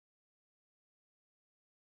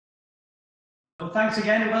Thanks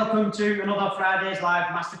again and welcome to another Friday's live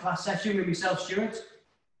masterclass session with myself, Stuart.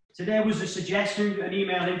 Today was a suggestion, an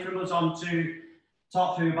email in from us on to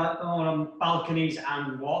talk through about balconies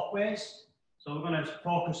and walkways. So we're going to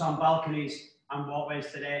focus on balconies and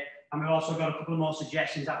walkways today. And we've also got a couple more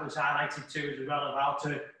suggestions that was highlighted to us as well of how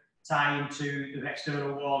to tie into the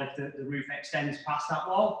external wall if the roof extends past that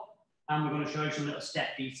wall. And we're going to show you some little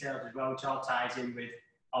step details as well, which all ties in with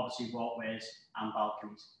obviously walkways and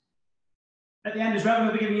balconies. At the end as well,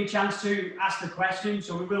 we'll be giving you a chance to ask the questions,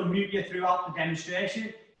 so we will mute you throughout the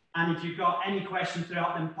demonstration. And if you've got any questions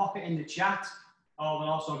throughout, then pop it in the chat, or we'll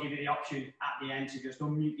also give you the option at the end to just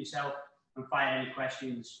unmute yourself and fire any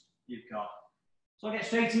questions you've got. So I'll get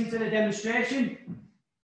straight into the demonstration.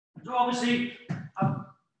 So obviously, I've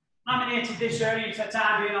laminated this area for the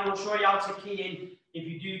time being, and I'll show you how to key in if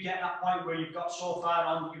you do get that point where you've got so far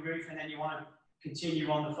on your roof and then you want to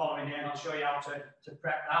continue on the following day, and I'll show you how to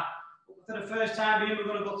prep that. For the first time being, we're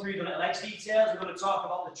going to go through the little edge details. We're going to talk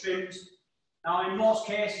about the trims. Now, in most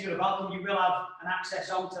cases, you're a balcony, you will have an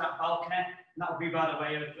access onto that balcony, and that will be by the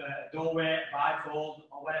way of a doorway, a bifold,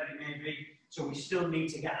 or whatever it may be. So we still need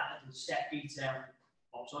to get that little step detail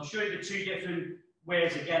up. So I'll show you the two different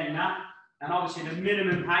ways of getting that. And obviously, the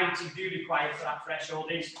minimum height you do require for that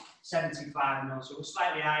threshold is 75 mil. So we're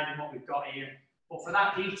slightly higher than what we've got here. But for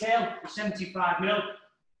that detail, 75 mil,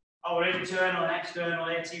 our internal and external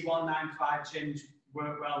AT195 trims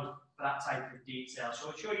work well for that type of detail. So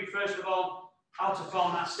I'll show you first of all how to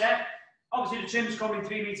form that step. Obviously the trims come in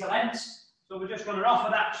 3 metre lengths, so we're just going to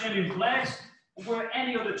offer that trim in place. And where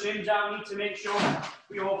any other trims are, we need to make sure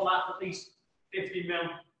we overlap at least 50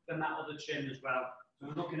 mil from that other trim as well. So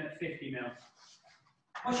we're looking at 50 mil.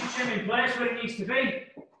 Once your trim in place where it needs to be,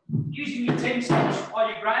 using your tin snips or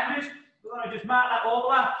your grinders, we're going to just mark that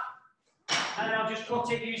overlap. And then I'll just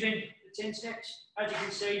cut it using the tin snips. As you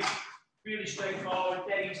can see, really straightforward,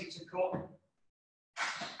 dead easy to cut.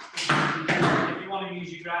 If you want to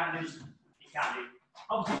use your grinders, you can do.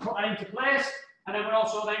 Obviously put that into place, and then we're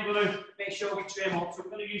also then going to make sure we trim up. So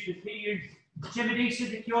we're going to use the PU trim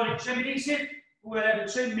adhesive, the Cure It trim adhesive. Wherever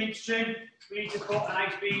trim meets trim, we need to put a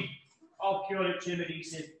nice bead of Cure It trim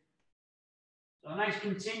adhesive. So a nice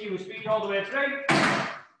continuous bead all the way through,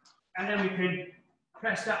 and then we can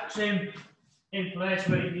press that trim in place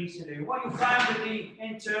where it needs to do. What you'll find with the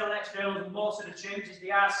internal and external and most of the trims is they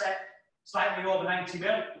are set slightly over 90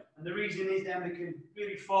 mil, and the reason is then we can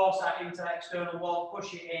really force that into the external wall,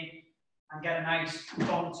 push it in, and get a nice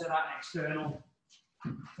bond to that external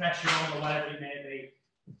threshold or whatever it may be.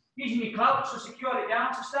 Using your clout to secure it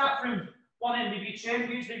down, to start from one end of your trim,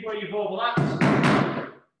 usually where you've overlapped,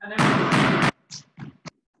 and then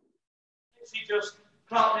literally just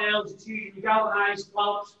clout nails, using your galvanised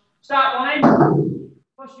clouts. Start one end,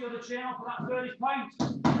 push the other trim off at that furthest point.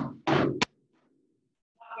 That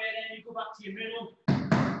way then you go back to your middle.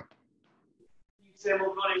 Your trim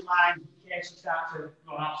will run in line in case you start to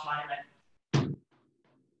run off slightly.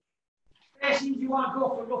 Spacings you want to go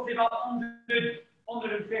for roughly about 100,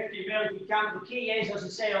 150 mil if you can. The key is, as I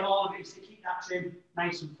say on all of it, is to keep that trim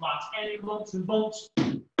nice and flat. Any lumps and bumps,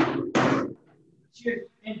 your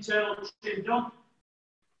internal trim done.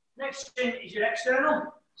 Next trim is your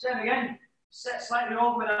external. Same again, set slightly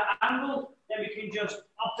over with that angle, then we can just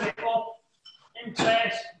offer it up in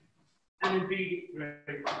place and then bead it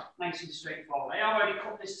through. Nice and straightforward. I already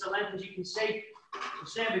cut this to length, as you can see. So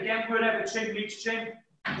same again, wherever trim meets trim,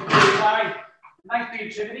 we'll apply a nice bead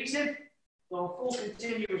of trim adhesive, so full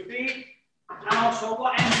continuous bead, and also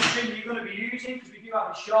what end of trim you're going to be using, because we do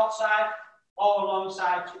have a short side or a long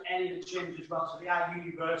side to any of the trims as well, so they are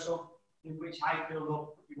universal in which height build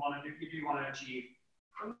up you do want to achieve.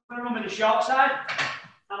 I'm going to run with the short side,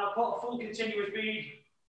 and I'll put a full continuous bead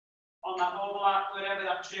on that overlap, wherever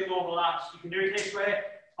that trim overlaps. You can do it this way,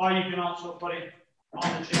 or you can also put it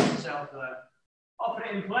on the trim itself there. I'll put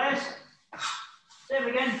it in place. Same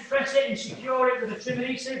again, press it and secure it with a trim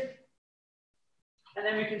adhesive, and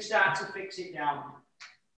then we can start to fix it down.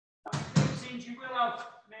 Now, since you will have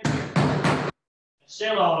maybe a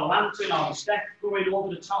sill or a lantern or a step going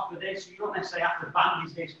over the top of this, you don't necessarily have to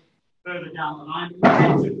bandage this further down the line. But you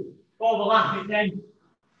tend to overlap it then,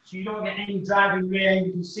 so you don't get any driving rain.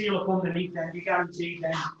 You can seal up underneath then. You're guaranteed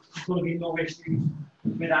then there's going to be no issues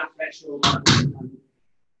with that threshold.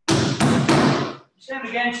 Same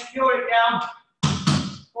again, secure it down,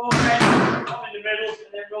 overhead, up in the middle,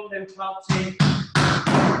 and then run them clouts in.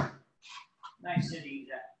 Nice and easy.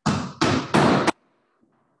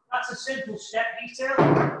 That's a simple step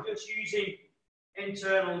detail, just using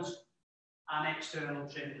internals and external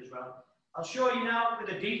trim as well. I'll show you now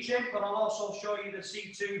with a D trim, but I'll also show you the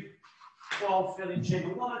C2 wall filling trim.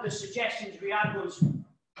 And one of the suggestions we had was,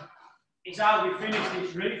 is how we finish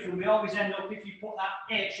this roof, and we always end up, if you put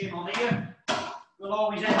that A-trim on here, we'll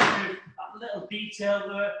always end up with that little detail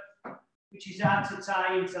there, which is hard to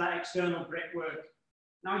tie into that external brickwork.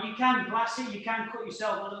 Now you can glass it, you can cut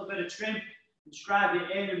yourself a little bit of trim and scribe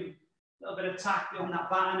it in, and a little bit of tack on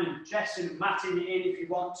that batten and dressing and matting it in if you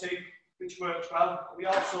want to, which works well. But we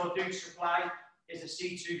also do supply is a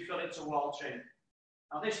C2 fillet to wall trim.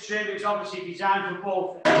 Now this trim is obviously designed for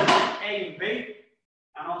both A and B,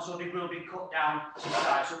 and also they will be cut down to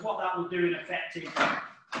size. So what that will do in effect is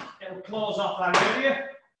it'll close off that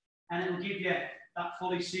area and it'll give you that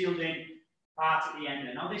fully sealed in part at the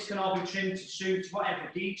end. Now this can all be trimmed to suit whatever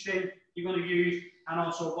D trim you're going to use, and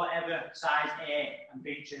also whatever size A and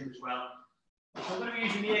B trim as well. So I'm going to be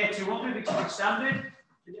using the A200, which is the standard.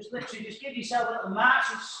 So just literally just give yourself a little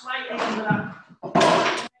march and slightly under that.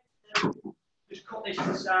 Just cut this to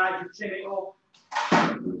the side and trim it up.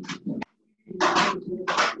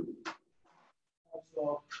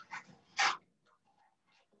 Also,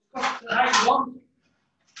 cut to the height you want.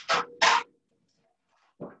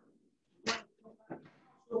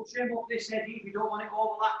 So trim up this edge if you don't want it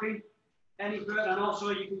overlapping any further, and also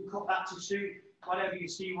you can cut that to suit whatever your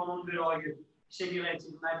C100 or your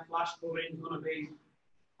simulated lead flash covering is going to be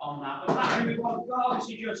on that. But that's we've got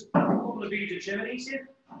obviously just a couple of beads of trim adhesive.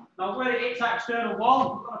 Now where it hits that external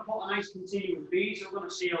wall, we're going to put a nice continuous bead, so we're going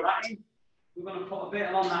to seal that in. We're going to put a bit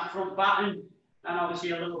along that front batten, and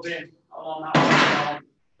obviously a little bit along that wall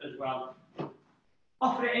as well.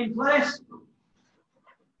 Offer it in place.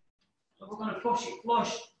 So we're going to push it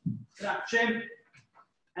flush to that trim,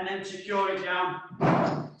 and then secure it down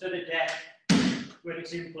to the deck where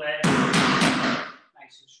it's in place.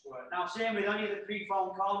 Nice and square. Now same with any of the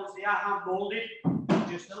preformed corners, they are hand moulded.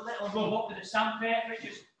 Just a little rub up with the sandpaper,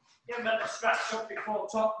 just give them a little scratch up before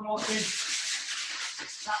top coating.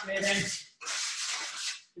 That way then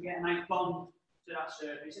to get a nice bond to that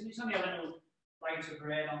surface, and it's only a little lighter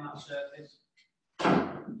grade on that surface.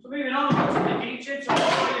 So moving on to the D trim, so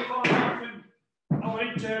we're going from our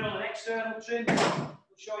internal and external trim.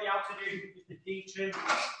 We'll show you how to do the D trim,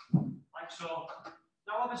 like so.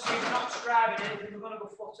 Now obviously we're not scribing anything, we're going to go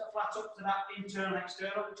flat up to that internal and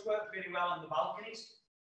external, which works really well on the balconies.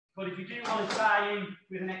 But if you do want to tie in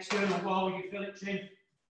with an external wall with your fillet trim,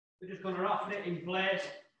 we're just going to offer it in place,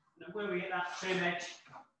 and then where we get that trim edge,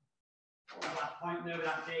 over that point there with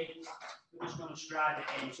that D, we're just going to scribe it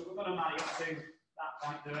in. So we're going to marry it to that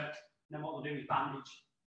point there, and then what we'll do is bandage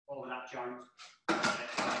over that joint.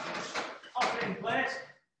 Offer it in place,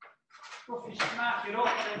 roughly mark it up,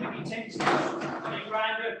 and then with your tin sticks on your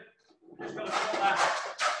grinder, we're just going to put that.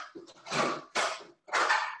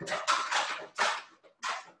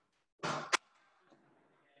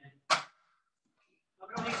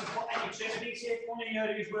 Trim adhesive. One of the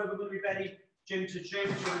areas where we're going to be very trim to trim,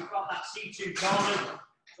 so we've got that C2 corner,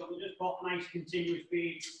 so we'll just put nice continuous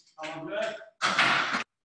beads along there,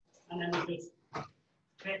 and then we'll just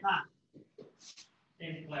fit that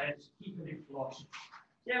in place, keeping it flush.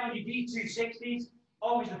 Yeah, on your D260s,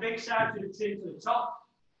 always the big side to the trim to the top,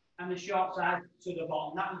 and the short side to the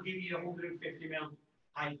bottom. That will give you 150mm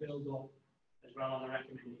height build up as well on the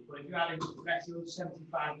recommended. But if you're adding retro,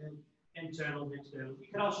 75mm. Internal and external. You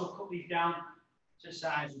can also cut these down to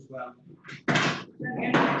size as well. Then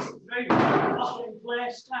again, mix it through, lock it in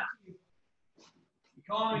place, snap your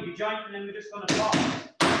corner, your joint, and then we're just going to pop.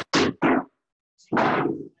 Then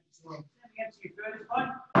again to your furnace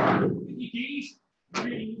point. With your Ds, you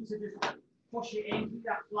really need to just push it in, keep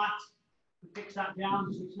that flat, and fix that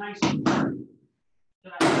down so it's nice and so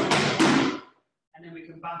that, and then we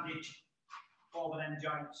can bandage over them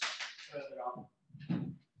joints further on.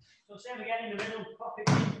 So same again in the middle, pop it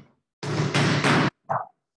in,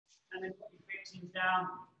 and then put your fixings down,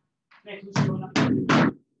 making sure that nice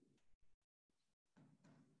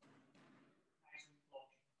and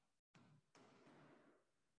flush.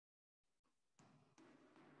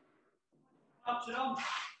 Option on.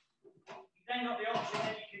 You've then got the option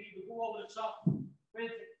that you can either go over the top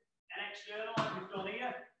with an external like we've done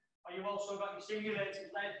here, or you've also got your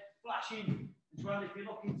simulated LED flashing as well if you're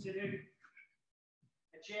looking to do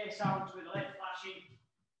chase out with the LED flashing.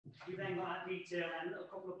 You've then got that detail and a little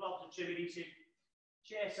couple of blobs of trim adhesive.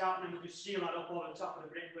 Chase out, and then we'll just seal that up over the top of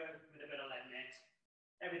the brickwork with a bit of LED net.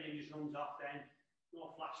 Everything just runs off then.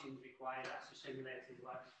 No flashing is required. That's the simulated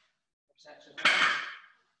LED, etc.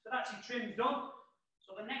 So that's your trim done.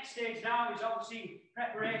 So the next stage now is obviously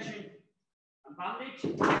preparation and bandage.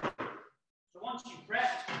 So once you've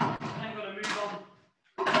prepped, you're then going to move on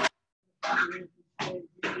to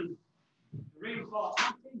reinforced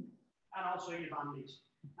matting and also your bandage.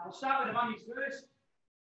 I'll start with the bandage first.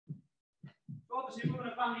 So obviously we're going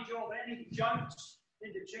to bandage over any joints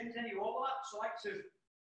in the chins, any overlaps. So like to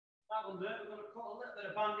that one there, we're going to cut a little bit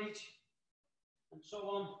of bandage and so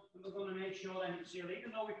on. And we're going to make sure then it's sealed.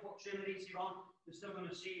 Even though we put trim adhesive on, we're still going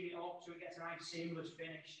to seal it up so it gets a nice seamless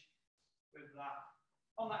finish with that.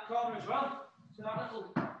 On that corner as well, so that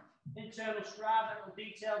little internal strap, that little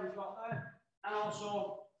detail we've got there, and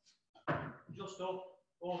also just up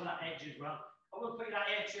over that edge as well. I will put that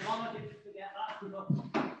air trim on, I didn't forget that.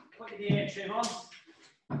 Put the air trim on.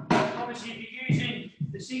 Obviously, if you're using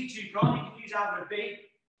the C2 con, you can use either a B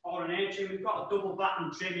or an air trim. We've got a double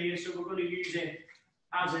batten trim here, so we're going to use it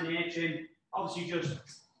as an air trim. Obviously, just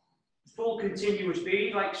full continuous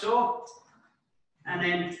bead, like so, and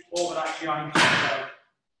then over that joint.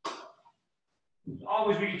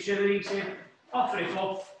 Always with your trim adhesive, offer it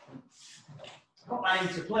up, put that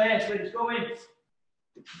into place where it's going,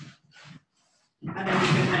 and then we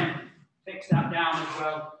can then fix that down as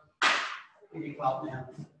well with your clout now.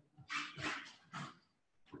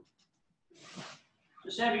 So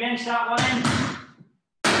same again, start one end.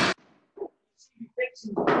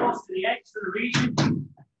 Fixing close to the edge for the region.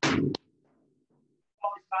 If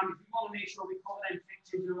we want to make sure we cover them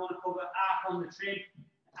fixings, we want to cover half on the trim,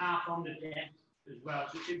 half on the depth as well.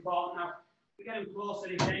 So it's important now. We get them close to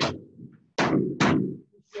the edge.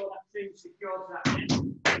 Ensure that trim's secure to that edge.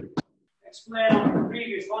 Explain on the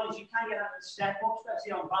previous ones, you can get that step up,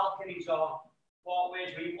 especially on balconies or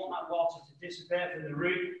walkways where you want that water to dissipate from the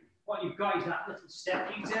roof. What you've got is that little step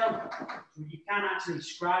detail, so you can actually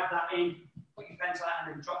scribe that in, put your pencil out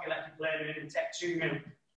and then drop your electric planer in and take 2 mil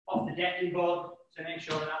off the decking board to make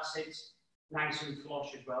sure that that sits nice and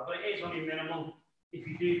flush as well. But it is only minimal if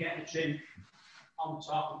you do get the trim on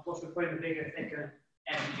top, and plus we're putting the bigger, thicker,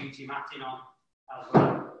 heavy duty matting on as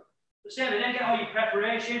well. The same, and then get all your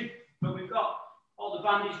preparation, but we've got all the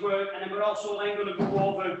bandage work, and then we're also then going to go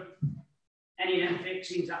over any of them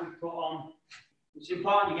fixings that we put on. It's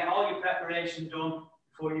important you get all your preparation done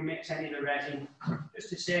before you mix any of the resin, just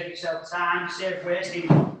to save yourself time, save wasting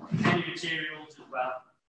any materials as well.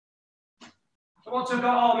 So once I've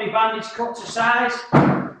got all my bandage cut to size,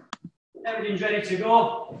 everything's ready to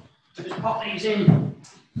go. So just pop these in,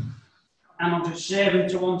 and I'll just save them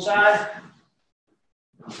to one side.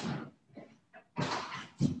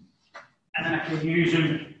 And then I can use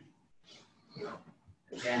them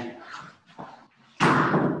again.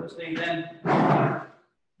 Let's leave them.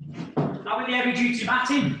 Now with the heavy duty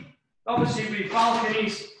matting, obviously with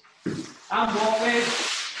balconies and walkways,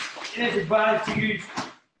 it is advised to use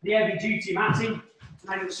the heavy duty matting.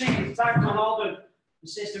 And you'll see it's tagged on all the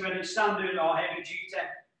system, whether it's standard or heavy duty,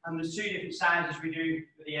 and there's 2 different sizes we do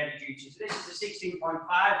for the heavy duty. So this is a 16.5, and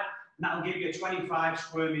that'll give you a 25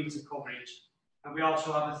 square metre coverage. And we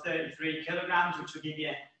also have a 33 kilograms, which will give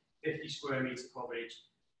you 50 square metre coverage.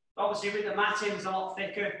 Obviously with the matting, it's a lot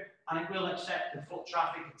thicker, and it will accept the foot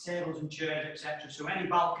traffic, tables and chairs, etc. So any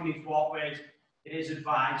balcony walkways, it is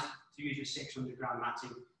advised to use your 600 gram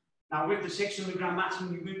matting. Now with the 600 gram matting,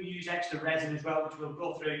 we will use extra resin as well, which we'll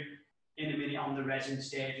go through in a minute on the resin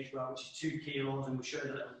stage as well, which is 2 kilos, and we'll show you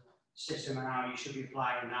the little system and how you should be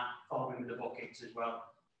applying that, following with the buckets as well.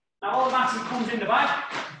 Now all the matting comes in the bag,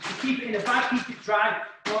 so keep it in the bag, keep it dry,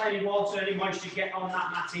 don't let any water, any moisture get on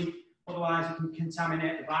that matting, otherwise it can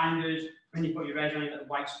contaminate the binders when you put your resin on, you get the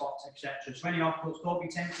white spots, etc. So any offcuts, don't be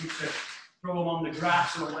tempted to throw them on the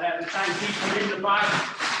grass or whatever, try and keep them in the bag,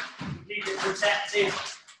 keep it protected,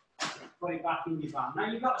 put it back in your bag.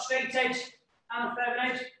 Now you've got a straight edge and a feather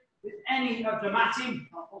edge. With any of the matting,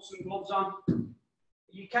 I'll put some gloves on,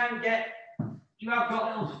 you can get, you have got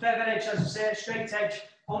a little feather edge, as I say, straight edge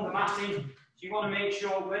on the matting. So you want to make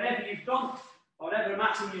sure wherever you've done, or whatever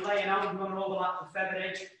matting you're laying out, you want to overlap the feather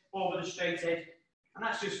edge over the straight edge. And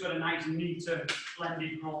that's just for a nice, neater,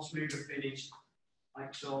 blended, more smoother finish,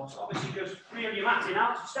 like so. So obviously just reel your matting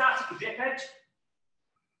out. So start at the drip edge,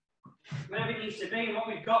 wherever it needs to be, and what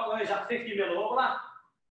we've got there is that 50 mil overlap.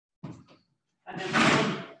 And then we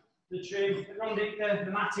run the trim, run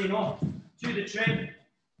the matting up to the trim,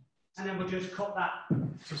 and then we'll just cut that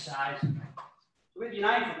to size. So with your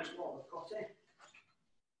knife, I'll just cut it.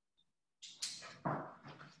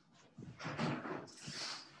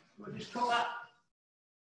 We'll just cut that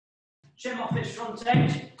trim off this front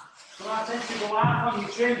edge. So that tends to go half on your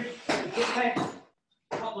trim, the drip edge.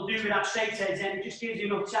 What we'll do with that straight edge then, it just gives you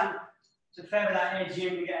enough chance to feather that edge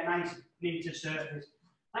in and get a nice, neater surface.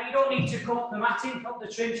 Now you don't need to cut the matting, cut the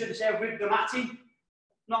trim, should I say, with the matting.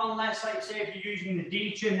 Not unless, like say, if you're using the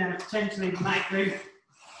D trim, then potentially might do.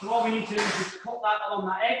 So what we need to do is just cut that along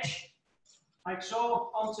that edge, like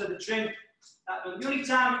so, onto the trim. The only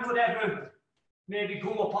time you would ever maybe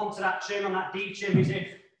go up onto that trim on that D trim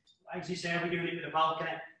as you say, we're doing it with the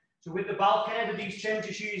balcony. So with the balcony, with these trims,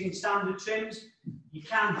 just using standard trims, you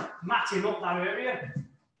can matting up that area. And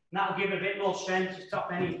that'll give it a bit more strength to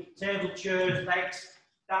stop any table chairs, legs,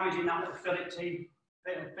 damaging that little fillet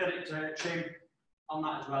trim on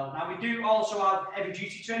that as well. Now we do also have heavy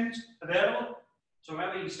duty trims available. So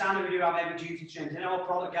wherever you stand, we do have heavy duty trims. In our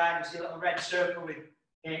product guide, you see a little red circle with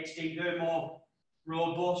HD. They're more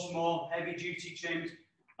robust, more heavy duty trims.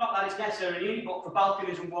 Not that it's necessarily needed, but for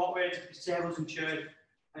balconies and walkways, tables and chairs,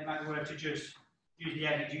 it might work to just use the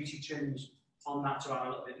heavy duty trims on that to add a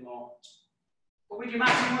little bit more. But with your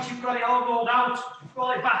matting, once you've got it all rolled out,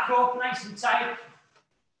 roll it back up nice and tight,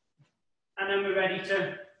 and then we're ready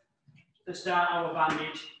to start our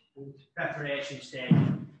bandage and preparation stage.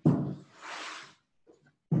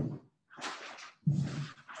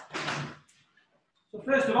 So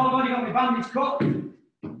first of all, I've already got my bandage cut, and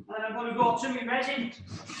then I'm going to go to my resin.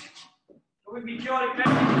 So with my Cure It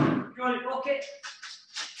resin, Cure It bucket,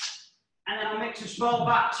 and then I'll mix a small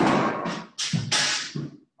batch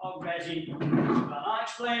of resin. Well, I'll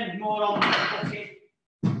explain more on the bucket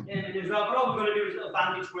in a minute as well, but all we're going to do is a little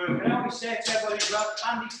bandage work. And I always say to everybody as well,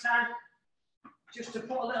 bandage time, just to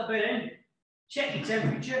put a little bit in, check your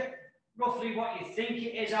temperature, roughly what you think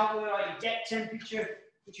it is out there, or your deck temperature,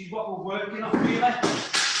 which is what we're working on really.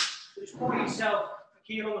 So just pour yourself a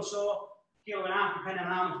kilo or so, kilo and a half, depending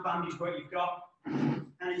on how much bandage work you've got. And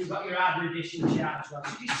then you've got your hardened addition chart as well.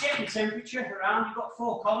 So just check your temperature around. You've got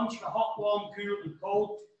 4 columns, you've got hot, warm, cool and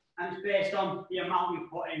cold. And it's based on the amount you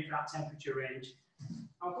put in for that temperature range.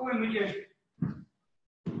 I'll go in with your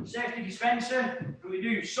safety dispenser, and we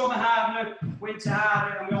do summer hardener, winter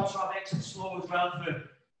hardener, and we also have extra slow as well for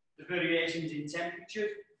the variations in temperature.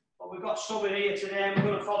 But we've got summer here today, and we're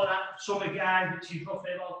going to follow that summer guide, which is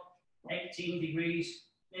roughly about 18 degrees,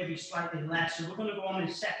 maybe slightly less. So we're going to go on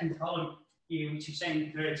the second column here, which is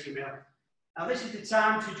saying 30 mil. Now this is the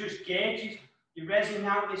time to just gauge your resin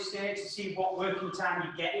now at this stage to see what working time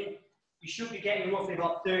you're getting. You should be getting roughly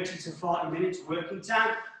about 30 to 40 minutes working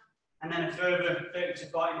time, and then a further 30 to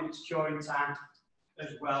 40 minutes curing time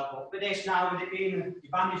as well. But with this now, with it being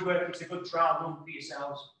your bandage work, it's a good trial run for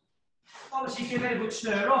yourselves. Obviously give it a good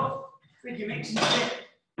stir up with your mixing stick,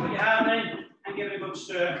 put your hand in and give it a good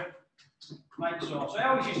stir, like so. So I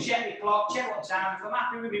always just check the clock, check what time. If I'm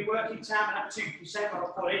happy with my working time and that 2% what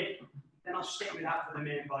I put in, then I'll stick with that for the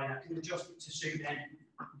main body. I can adjust it to suit then,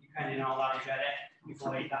 depending on how that is ready,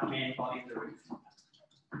 before I hit that main body of the roof. So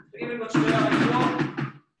give it a good stir like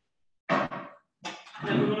so. And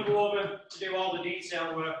then we're going to go over to do all the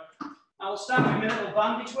detail work. Now we'll start with my little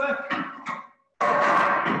bandage work.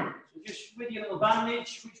 So just with your little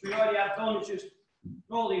bandage, which we already have done, just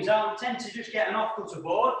roll these out. We tend to just get an off-cutter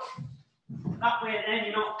board. That way then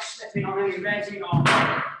you're not slipping on any resin or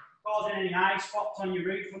causing any eye spots on your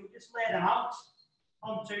roof. And just lay them out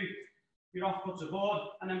onto your off-cutter board,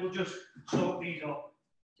 and then we'll just soak these up.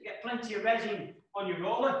 To get plenty of resin on your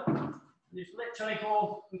roller, just literally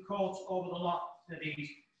go and coat over the lot of these.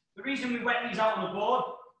 The reason we wet these out on the board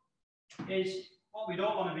is what we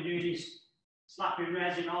don't want to be doing is slapping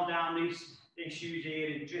resin all down these shoes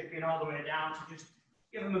here and dripping all the way down. So just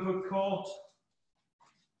give them a good coat,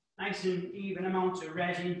 nice and even amount of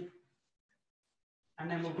resin, and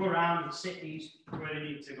then we'll go around and sit these where they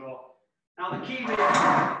need to go. Now the key with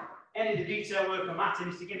any of the detail work on matting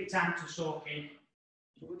is to give it time to soak in.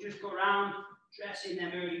 So we'll just go around, dressing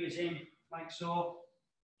them areas in like so.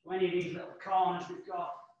 So any of these little corners we've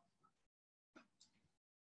got,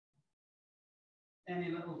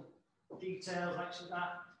 any little details like so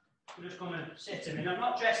that, we're just going to sit them in. I'm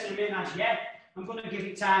not dressing them in as yet. I'm going to give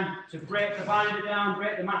it time to break the binder down,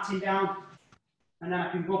 break the matting down, and then I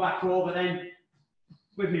can go back over then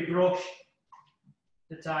with my brush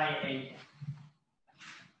to tie it in.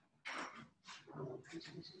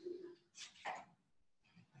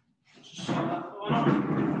 Just sew that going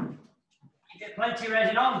on. Get plenty of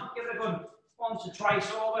resin on, give it a good once or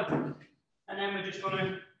twice over, and then we're just going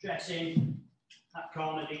to dress in that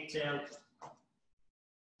corner detail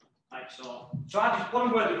like so. So I just put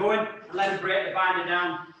them where they're going and let them break the binder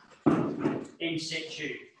down in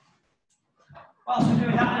situ. Whilst I'm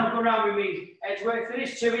doing that, then I'll go around with me edge work. For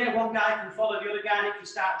this two here, one guy can follow the other guy and he can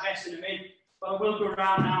start dressing them in. But I will go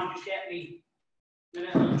around now and just get me the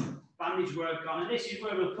little bandage work on. And this is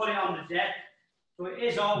where we'll put it on the deck. So it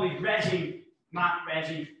is always resin, matte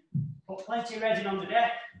resin. Put plenty of resin on the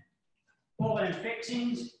deck, over them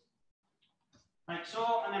fixings, like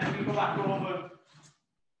so, and then we go back over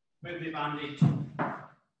with the bandage.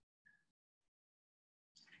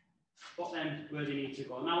 Put them where they need to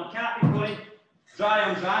go. Now we can't be putting dry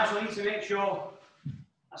on dry, so we need to make sure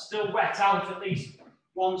That's still wet out at least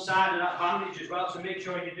one side of that bandage as well, so make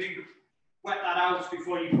sure you do wet that out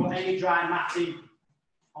before you put any dry matting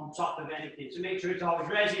on top of anything. So make sure it's always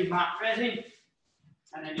resin, matte resin,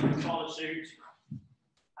 and then you can follow suit,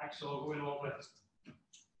 like so, going over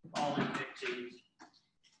all the fixings.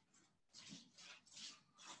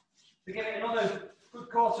 So give it another good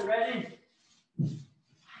coat of resin.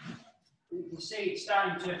 You can see it's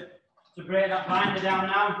starting to break that binder down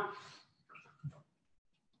now.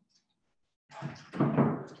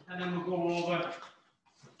 And then we'll go over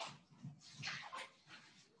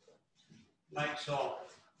like so.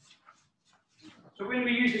 So when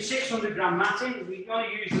we use the 600 gram matting, we're going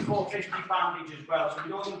to use the 450 bandage as well. So we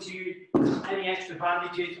don't need to use any extra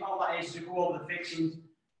bandages. All that is to go over the fixings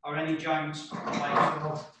or any joints like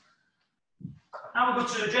so. Now we're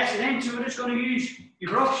going to the dressing in, so we're just going to use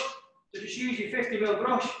your brush. So just use your 50mm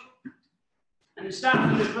brush. And then start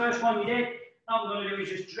from the first one you did. All we're going to do is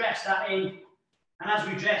just dress that in. And as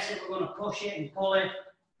we dress it, we're going to push it and pull it.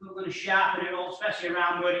 We're going to sharpen it all, especially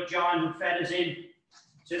around where it joins and feathers in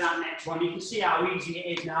to that next one. You can see how easy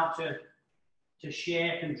it is now to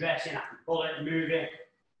shape and dress in. I can pull it and move it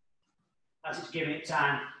as it's giving it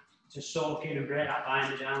time to soak in and break that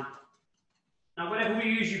binder down. Now, whenever we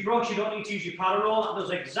use your brush, you don't need to use your paddle roll. That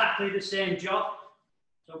does exactly the same job.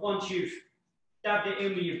 So once you've dabbed it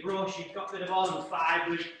in with your brush, you've got rid of all the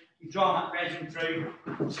fibres, you draw that resin through,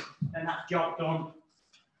 and that's job done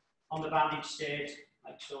on the bandage stage,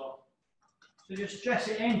 like so. So just dress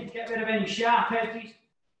it in, get rid of any sharp edges,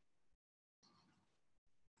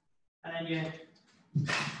 and then you're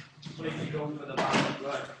completely done for the bandage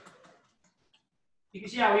work. You can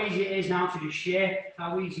see how easy it is now to just shape,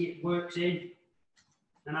 how easy it works in,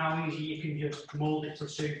 and how easy you can just mould it to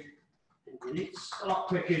suit. And it's a lot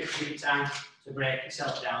quicker every time to break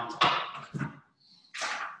yourself down.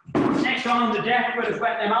 Next on the deck, we're going to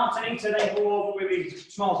wet them out. I need to then go over with a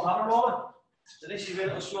small paddle roller. So this is a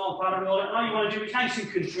little small paddle roller. All you want to do is nice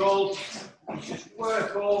and controlled. You just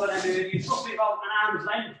work over them areas, roughly about an arm's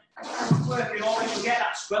length. Working over, you'll get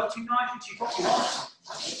that squelching noise which you put you on.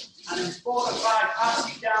 And then 4 or 5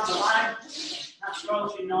 passes down the line, that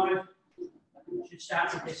squelching noise should start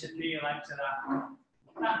to disappear like to that.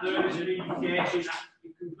 That there is an indication that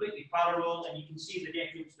you completely paddle roll, and you can see the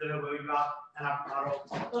difference there where you have an paddle.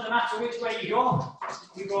 Doesn't matter which way you go.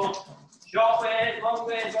 You go short ways, long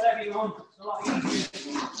ways, whatever you want. It's a lot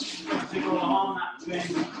easier to go along that trend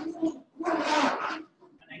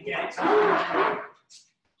and then get it to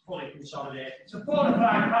fully consolidated. So 4 to 5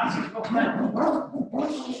 passes up there.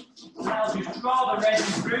 Now just draw the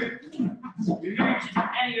resin through. Remove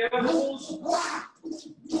any herbals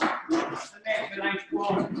and make a nice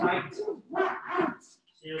watertight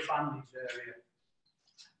seal bandage area.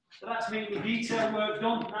 So that's making the detail work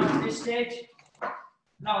done now at this stage.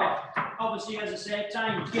 Now, obviously, as I said,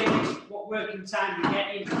 time gauge what working time you're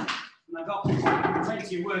getting. And I've got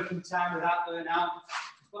plenty of working time without burnout.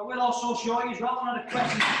 But I will also show you as well, one of the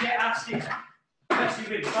questions you get asked is,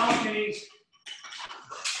 especially with balconies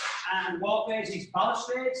and walkways, is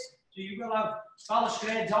balustrades. So you will have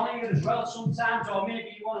balustrades on here as well sometimes, or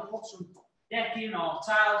maybe you want to put some decking or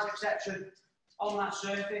tiles, etc. on that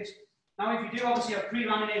surface. Now, if you do, obviously, I've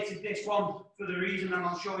pre-laminated this one for the reason, and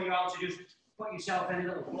I'll show you how to just put yourself any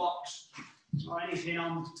little blocks or anything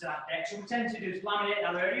onto that deck. So we tend to just laminate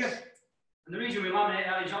that area. And the reason we laminate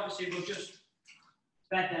that is obviously we'll just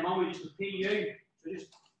bed them on with just a PU. So just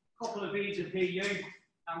a couple of beads of PU,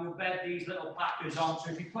 and we'll bed these little packers on.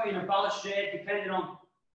 So if you put in a balustrade, depending on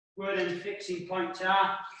where the fixing points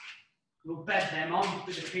are, we'll bed them on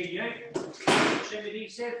with a PU. Trim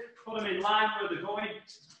adhesive, put them in line where they're going,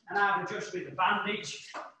 and either just with a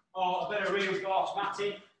bandage or a bit of reinforced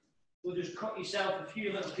matting, we'll just cut yourself a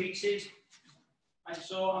few little pieces, like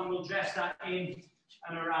so, and we'll dress that in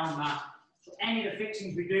and around that. So any of the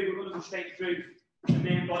fixings we do, we're going to go straight through the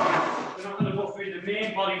main body. We're not going to go through the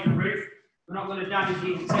main body of the roof. We're not going to damage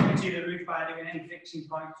the integrity of the roof by doing any fixing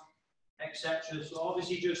points, etc. So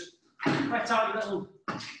obviously just wet out your little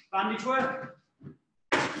bandage work.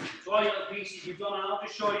 So all your little pieces you've done, and I'll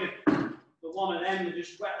just show you the one of them, and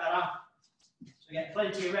just wet that out. So get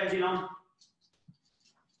plenty of resin on.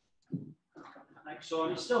 Like so,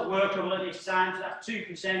 and it's still workable at this time, so that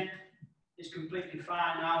 2% is completely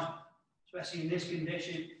fine now, especially in this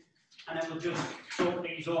condition. And then we'll just soak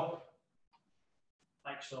these up,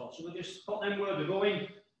 like so. So we'll just put them where they're going,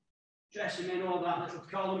 dress them in over that little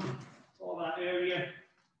column, over that area,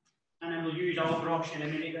 and then we'll use our brush in a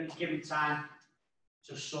minute and give it time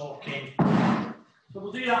to soak in. So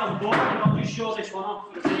we'll do that on both, and I'll just show this one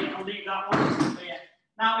off for a minute. I'll leave that one there.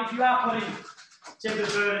 Now, if you are putting timber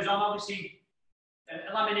burners on, obviously,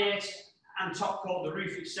 laminate and top coat the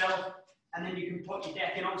roof itself, and then you can put your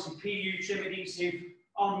decking on some PU trim adhesive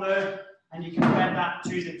on there, and you can thread that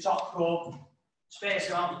to the top coat, space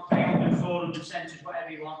around 300, 400 centimeters, whatever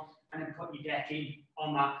you want, and then put your decking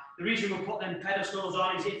on that. The reason we put them pedestals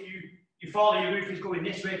on is if you follow your roof is going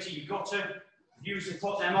this way to your gutter, use to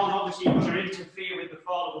put them on, obviously you're going to interfere with the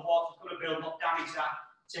flow of the water, it's going to build up, damage that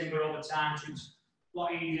timber over time, so it's a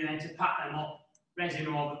lot easier then to pack them up, resin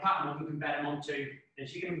over, pack them up, and can bed them onto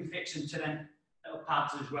this. You can fix them to them little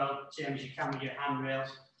pads as well, same as you can with your handrails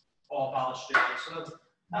or balustrades. So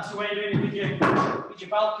that's the way of doing it with your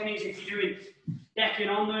balconies if you're doing decking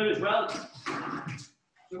on there as well.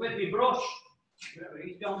 So with my brush, wherever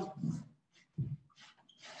he's gone.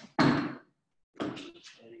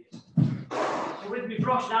 So with my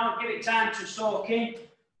brush now, give it time to soak in.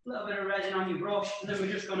 A little bit of resin on your brush, and then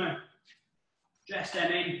we're just going to dress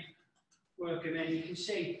them in, work them in. You can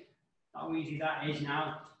see how easy that is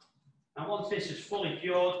now. And once this is fully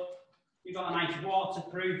cured, you've got a nice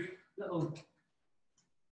waterproof little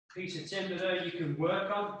piece of timber there you can work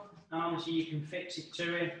on, and obviously you can fix it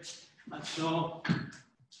to it, like so.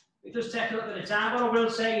 It does take a little bit of time. What I will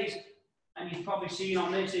say is, and you've probably seen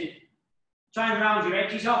on this, is try and round your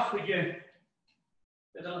edges off with a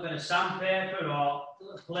little bit of sandpaper or a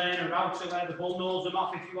little planer router where the bull nose them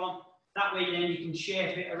off if you want. That way then you can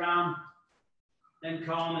shape it around them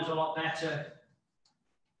corners a lot better,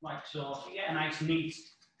 like so. So you get a nice neat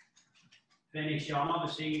finish on.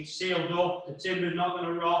 Obviously it's sealed up, the timber's not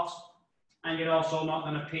going to rot, and you're also not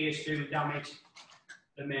going to pierce through and damage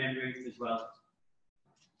the main roof as well.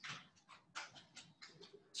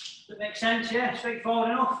 Does that make sense? Yeah,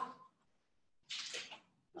 straightforward enough.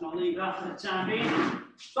 And I'll leave that for the time being.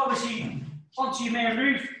 So obviously, onto your main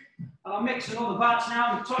roof, and I'll mix another batch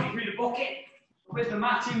now and talk you through the bucket with the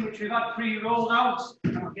matting which we've had pre-rolled out.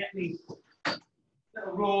 And I'll get me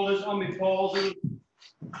little rollers on my poles. And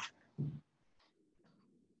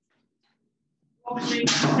obviously,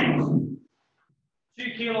 2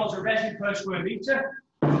 kilos of resin per square metre.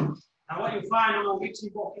 Now what you'll find on our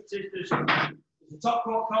mixing buckets is there's the top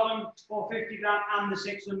coat column, 450 gram, and the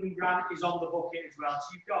 600 gram is on the bucket as well. So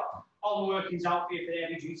you've got all the workings out for you for the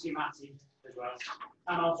heavy duty matting as well,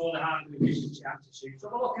 and also the hard resistance suit. So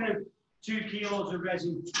we're looking at 2 kilos of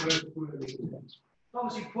resin per square metre. So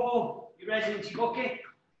obviously pour your resin into your bucket,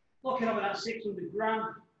 looking over that 600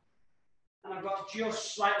 gram, and I've got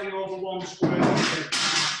just slightly over 1 square metre.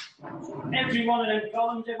 So every one of them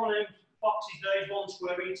columns, every one of them boxes there is 1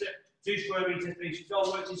 square metre, 2 square metre, 3, so it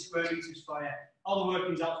all works in square metres for you. All the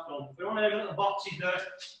workings out done. For one of them little boxes there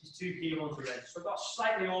is 2 kilos of resin. So I've got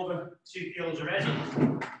slightly over 2 kilos of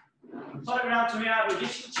resin. Put it around to my hard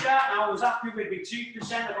resistance chart. Now I was happy with my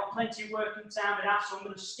 2%. I've got plenty of working time with that, so I'm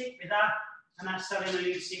going to stick with that. And that's telling me I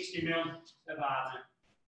need 60 mil of hardener.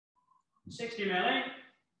 60 mil in.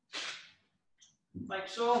 Like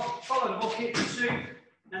so. Follow the bucket to suit.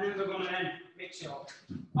 And then we're going to then mix it up.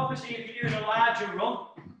 Obviously, if you're doing a larger run,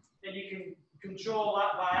 then you can control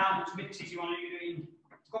that by how much mixes you want to do. In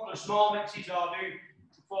a couple of small mixes or do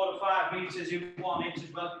 4 to 5 meters in 1 inch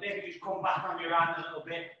as well. Maybe just come back on your hand a little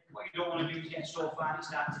bit. What you don't want to do is get so fine it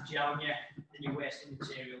starts to gel on you and you're wasting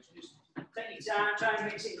material. So just take your time, try and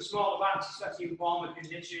mix it in smaller batches, especially in warmer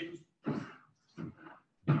conditions.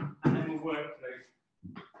 And then we'll work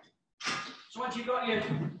through. So once you've got your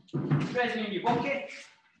resin in your bucket,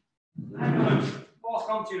 I'm going to walk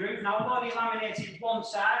onto your roof. Now I've already laminated one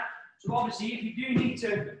side. So obviously, if you do need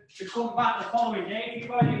to come back the following day, if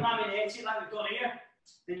you've already laminated like we've done here,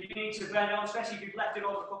 then you need to blend on, especially if you've left it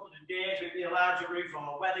over a couple of days, maybe a larger roof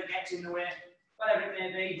or weather gets in the way, whatever it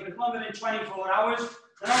may be. But if longer than 24 hours,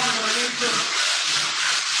 then I'm going to need to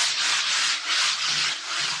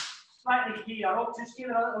slightly heat that up, just give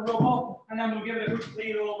it a little rub up, and then we'll give it a good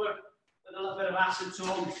clean over with a little bit of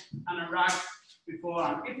acetone and a rag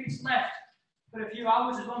beforehand. If it's left for a few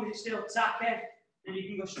hours, as long as it's still tacky, then you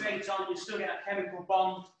can go straight on, you'll still get a chemical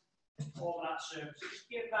bond over that surface. So just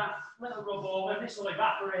give that little rub over, this will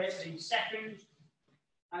evaporate in seconds,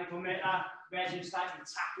 and it will make that resin slightly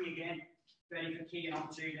tacky again, ready for keying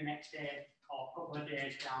onto the next day or a couple of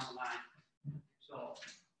days down the line. So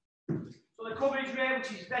the coverage rate,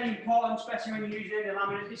 which is very important, especially when you're using the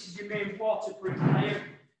laminate, this is your main waterproof layer.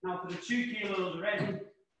 Now for the 2 kilos of resin,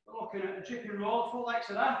 we're looking at a dripping roll, full like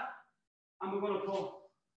that, and we're going to put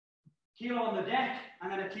kilo on the deck,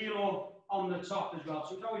 and then a kilo on the top as well.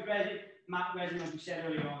 So it's always resin, matte resin, as we said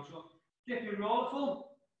earlier on. So dripping roller full.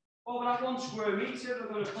 Over that 1 square metre,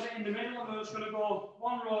 we're going to put it in the middle, and we're just going to go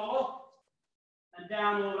 1 roll up and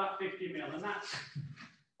down over that 50 mil. And that's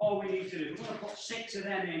all we need to do. We're going to put 6 of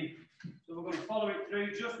them in. So we're going to follow it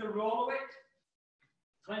through just a roll of it.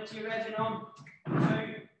 Plenty of resin on. 2,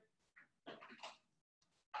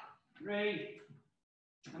 3,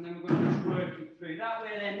 and then we're going to just work it through. That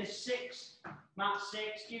way then this 6, mat 6,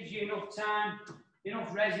 gives you enough time,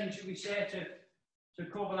 enough resin, should we say, to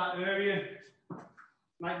cover that area,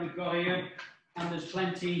 like we've got here. And there's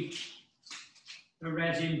plenty of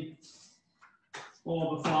resin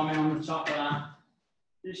over forming on the top of that.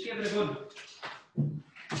 Just give it a good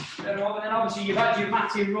bit over. Then obviously you've had your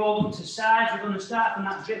matting roll up to size. We're going to start from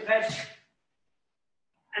that drip edge,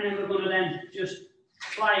 and then we're going to then just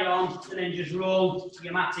fly it on and then just roll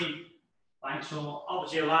your matting like so.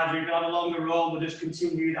 Obviously a larger, if you have a longer roll, we'll just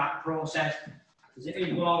continue that process, because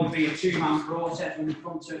it will always be a 2-man process when we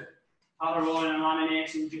come to powder rolling and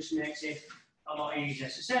laminating. It just makes it a lot easier.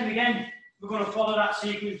 So same again, we're going to follow that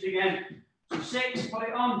sequence again. So 6, put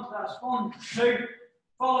it on, that's 1, 2,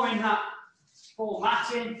 following that full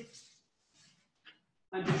matting,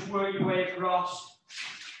 and just work your way across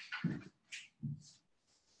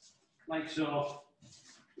like so.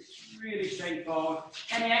 It's really straightforward.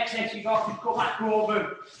 Any excess you've got, just go back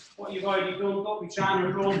over what you've already done. Don't be trying to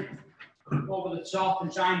run over the top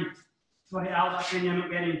and try and put it out. That's when you're not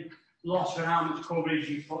getting lost for how much coverage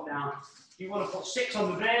you put down. You want to put 6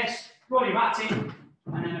 on the base, roll your matting,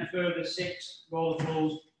 and then a further 6 roll the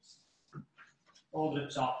fulls over the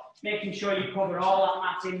top. Making sure you cover all that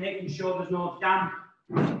matting, making sure there's no damp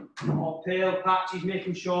or pale patches,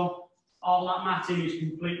 making sure all that matting is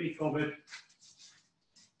completely covered.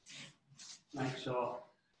 Like so.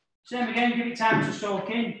 Same again, give it time to soak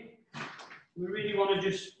in. We really want to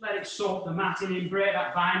just let it soak the matting in, break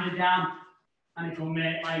that binder down, and it will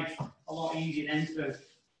make life a lot easier then through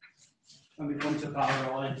when we come to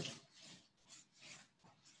powder rolling.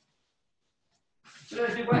 So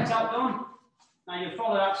there's the wet out done. Now you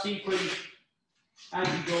follow that sequence as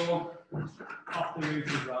you go off the roof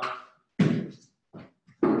as well.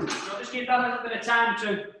 So just give that a little bit of time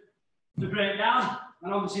to break down.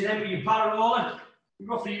 And obviously then with your powder roller,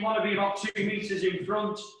 roughly you want to be about 2 meters in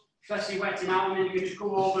front, especially wetting out, and then you can just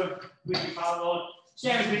go over with your powder roller.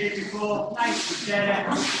 Same as we did before, nice and steady.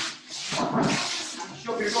 And it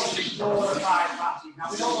should be roughly 4 or 5 passes. Now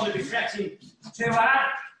we don't want to be pressing too hard.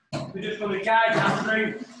 We're just going to guide that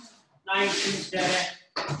through, nice and steady.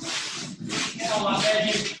 Get all that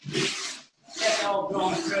ready, get it all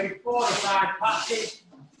drawn through, 4 or 5 passes,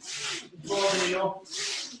 loading it up.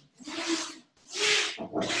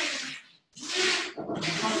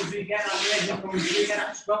 As long as we get that resin coming through, get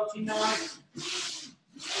that squelching noise.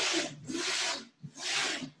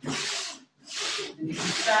 And you can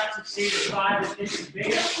start to see the fibres disappear.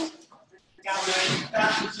 You can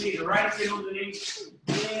start to see the writing underneath.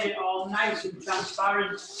 Getting it all nice and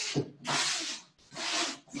transparent.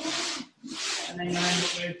 And then you end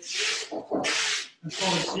up with a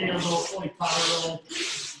fully sealed or fully powder roll.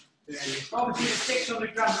 Obviously the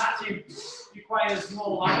 600 gram matting requires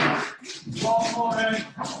more laminate,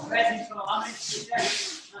 more resin for the laminate.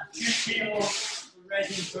 That's 2 kilos of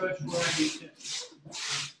resin per square metre.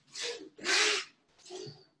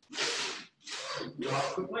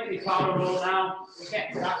 Completely powder roll now. We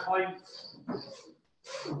get to that point,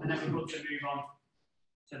 and then we're good to move on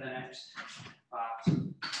to the next part.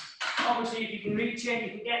 Obviously, if you can reach it, you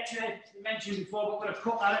can get to it. We mentioned before, but we're going to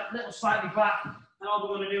cut that a little slightly back, and all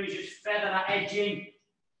we're going to do is just feather that edge in,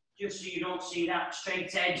 just so you don't see that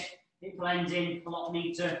straight edge. It blends in a lot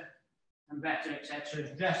neater and better, etc.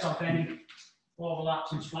 Dress off any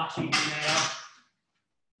overlaps and splashes you may have.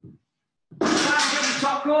 Time to get the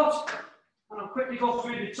top coat, and I'll quickly go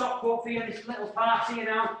through the top coat for you. This little part here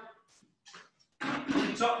now.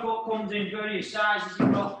 The top coat comes in various sizes.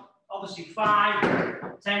 You've got obviously 5,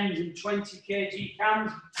 10s and 20 kg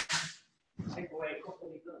cans. Take away a couple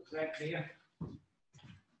of these little threads here.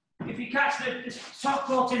 If you catch the top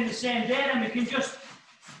coat in the same day, then we can just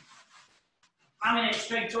laminate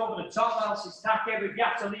straight over the top, else it's tacky. If you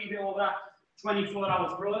have to leave it over that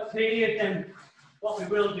 24-hour period, then what we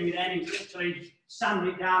will do then is literally sand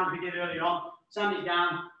it down, as we did earlier on. Sand it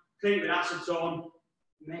down, clean it with acetone,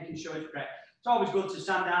 making sure it's prepped. It's always good to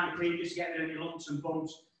sand down and clean, just to get rid of any lumps and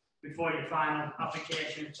bumps before your final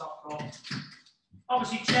application of top coat.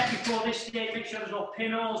 Obviously check before this stage, make sure there's no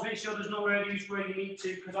pinholes, make sure there's no radius where you need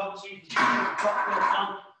to, because obviously if you put the top coat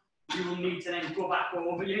on, you will need to then go back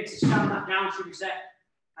over. You need to sand that down, should we say,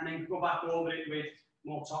 and then go back over it with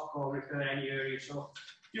more top coat repair any area. So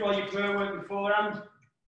do all your burr work beforehand.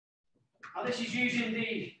 Now this is using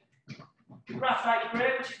the graphite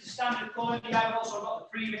grey, which is the standard colour. You have also got the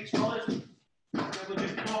pre-mixed colours. So we'll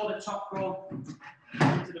just pour the top coat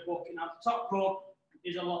into the bucket. Now the top coat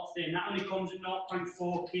is a lot thin. That only comes at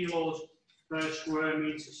 0.4 kilos per square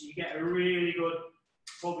metre. So you get a really good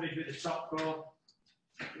coverage with the top coat.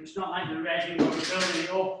 It's not like the resin where we're building it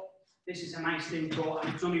up. This is a nice thin coat,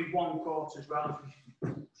 and it's only one coat as well.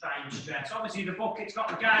 Try and stress. Obviously, the bucket's got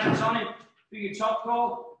the guidance on it for your top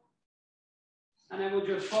coat, and then we'll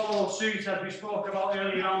just follow suit as we spoke about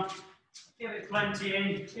earlier on. Give it plenty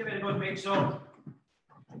in, give it a good mix up,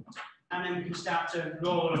 and then we can start to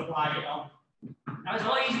roll and apply it on. Now, it's a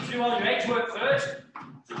lot easier to do all your edge work first.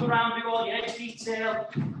 So go around, do all your edge detail,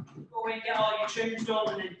 go in, get all your trims done,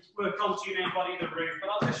 and then work onto your main body of the roof. But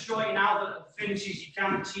I'll just show you now the finishes you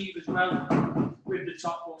can achieve as well with the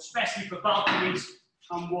top coat, especially for balconies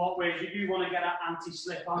and walkways. You do want to get that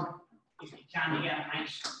anti-slip on. If you can, you get a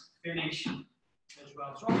nice finish as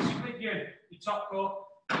well. So obviously with your top coat,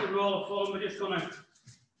 the roll of foam, we're just going to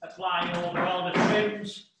apply over all the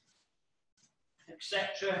trims,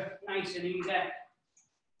 etc. Nice and easy.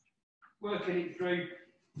 Working it through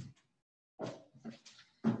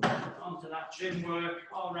onto that trim work,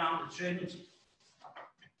 all around the trims.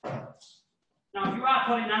 Now, if you are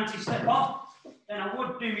putting anti-slip on, then I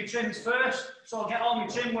would do my trims first, so I'll get all my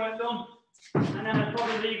trim work done, and then I'd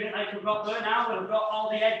probably leave it like I've got there now, where I've got all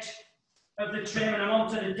the edge of the trim and I'm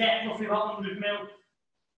onto the depth, roughly about 100mm,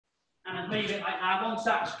 and I'd leave it like that. Once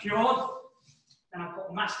that's cured, then I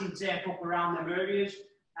put masking tape up around them areas,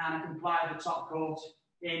 and I can apply the top coat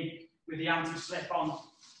in with the anti-slip on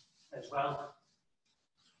as well.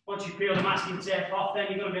 Once you peel the masking tape off, then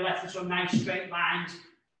you're going to be left with some nice straight lines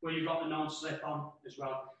where you've got the non-slip on as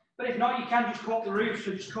well. But if not, you can just coat the roof,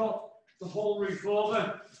 so just coat the whole roof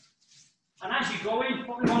over. And as you go in,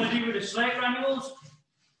 what we want to do with the slate granules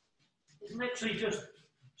is literally just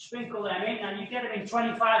sprinkle them in, and you get them in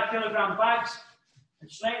 25kg bags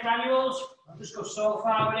of slate granules. I'll just go so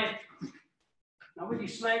far with it. Now with your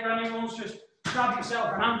slate granules, just grab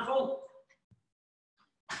yourself a handful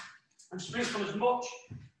and sprinkle as much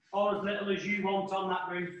or as little as you want on that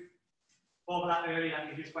roof over that area that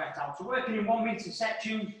you just wet out. So working in 1 metre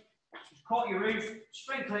sections, just coat your roof,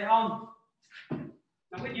 sprinkle it on.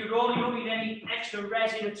 Now with your roller, you don't need any extra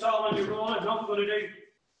resin at all on your roller. What I'm going to do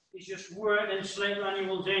is just work them slate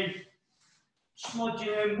granules in,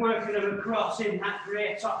 smudging them, working them across in that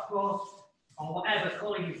grey top coat or whatever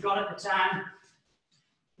colour you've got at the time.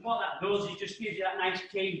 What that does is just gives you that nice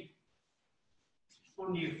key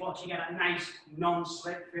under your foot. You get that nice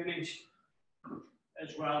non-slip finish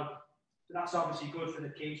as well. So that's obviously good for the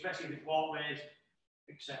key, especially with walkways,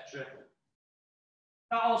 etc.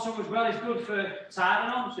 That also as well is good for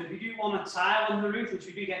tiling on. So if you do want to tile on the roof, which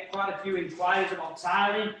we do get quite a few inquiries about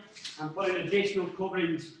tiling and putting additional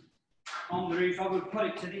coverings on the roof, I would put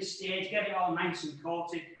it to this stage, get it all nice and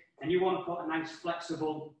coated, and you want to put a nice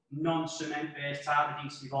flexible non-cement based tile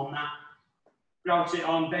adhesive on that. Grout it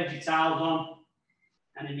on, bed your tiles on,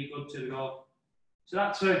 and then you're good to go. So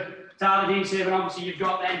that's for tile adhesive, and obviously you've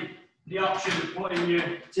got then the option of putting your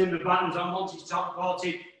timber battens on. Once it's top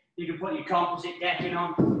coated, you can put your composite decking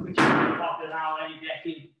on, which you can pop it out, any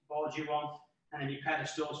decking boards you want, and then your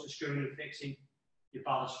pedestals for screwing and fixing your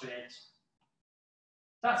balustrades.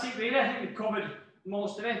 That's it really. I think we've covered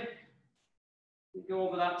most of it. We go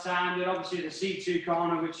over that time. Then obviously the C2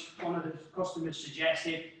 corner, which one of the customers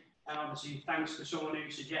suggested, and obviously thanks to someone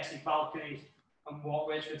who suggested balconies and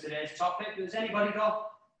walkways for today's topic. Has anybody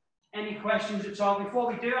got any questions at all?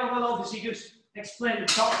 Before we do, I will obviously just explain the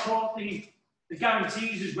top coat, the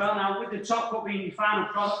guarantees as well. Now, with the top coat being your final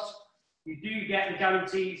product, you do get the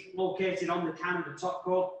guarantees located on the can of the top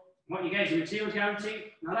coat. What you get is a materials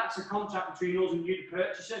guarantee. Now, that's a contract between us and you, the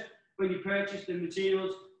purchaser. When you purchase the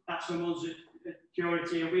materials, that's from us at Cure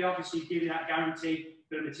It, and we obviously give you that guarantee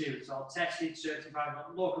for the materials. It's all tested, certified,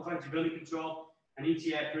 local authority building control, and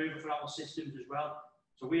ETA approval for our systems as well.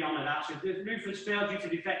 So we honour that. So if the roof has failed due to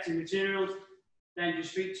defective materials, then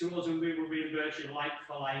just speak to us and we will reimburse you like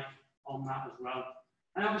for like on that as well.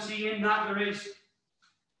 And obviously in that there is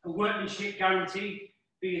a workmanship guarantee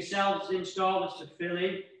for yourselves, installers, to fill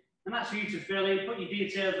in. And that's for you to fill in, put your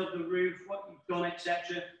details of the roof, what you've done,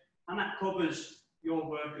 etc. And that covers your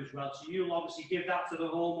work as well. So you'll obviously give that to the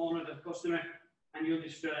homeowner, the customer, and you'll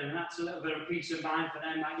just fill in. And that's a little bit of peace of mind for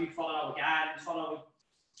them that you follow our guidance, follow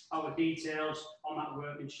our details on that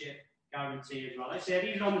workmanship guarantee as well. Like I say,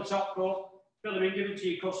 these are on the top coat, fill them in, give them to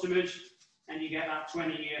your customers, and you get that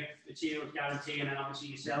 20-year materials guarantee, and then obviously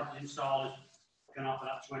yourself as installers can offer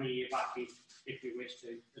that 20-year backing if you wish to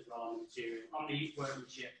as well on the material, on the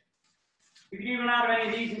workmanship. If you do run out of any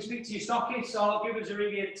of these, and speak to your stockists or give us a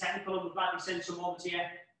ring at technical and we'll gladly send some over to you.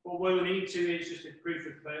 But what we'll need to is just a proof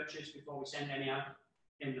of purchase before we send any out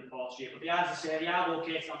in the post here. But as I say, they are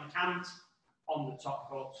located on the cans on the top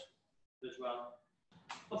coat as well.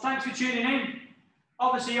 Well, thanks for tuning in.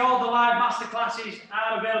 Obviously, all the live masterclasses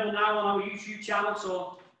are available now on our YouTube channel,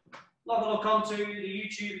 so log a look onto the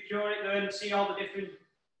YouTube, Cure It, and see all the different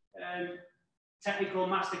technical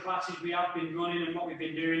masterclasses we have been running and what we've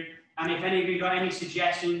been doing. And if any of you got any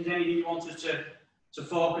suggestions, anything you want us to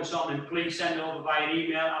focus on, then please send it over via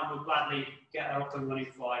email and we'll gladly get that up and running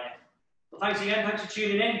for you. Well, thanks again, thanks for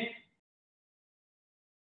tuning in.